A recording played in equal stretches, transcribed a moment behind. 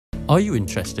Are you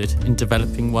interested in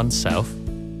developing oneself,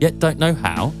 yet don't know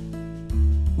how?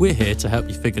 We're here to help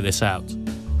you figure this out.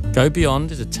 Go Beyond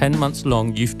is a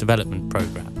 10-month-long youth development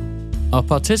programme. Our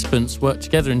participants work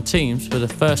together in teams for the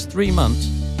first 3 months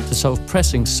to solve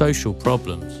pressing social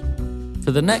problems.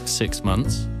 For the next 6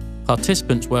 months,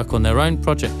 participants work on their own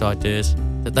project ideas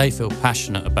that they feel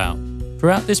passionate about.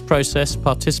 Throughout this process,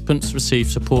 participants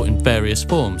receive support in various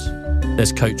forms.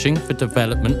 There's coaching for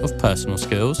development of personal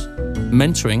skills,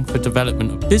 mentoring for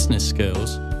development of business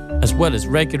skills, as well as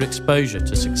regular exposure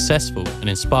to successful and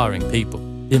inspiring people.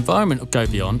 The environment of Go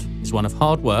Beyond is one of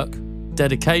hard work,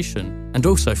 dedication, and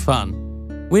also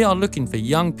fun. We are looking for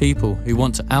young people who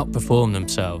want to outperform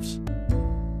themselves.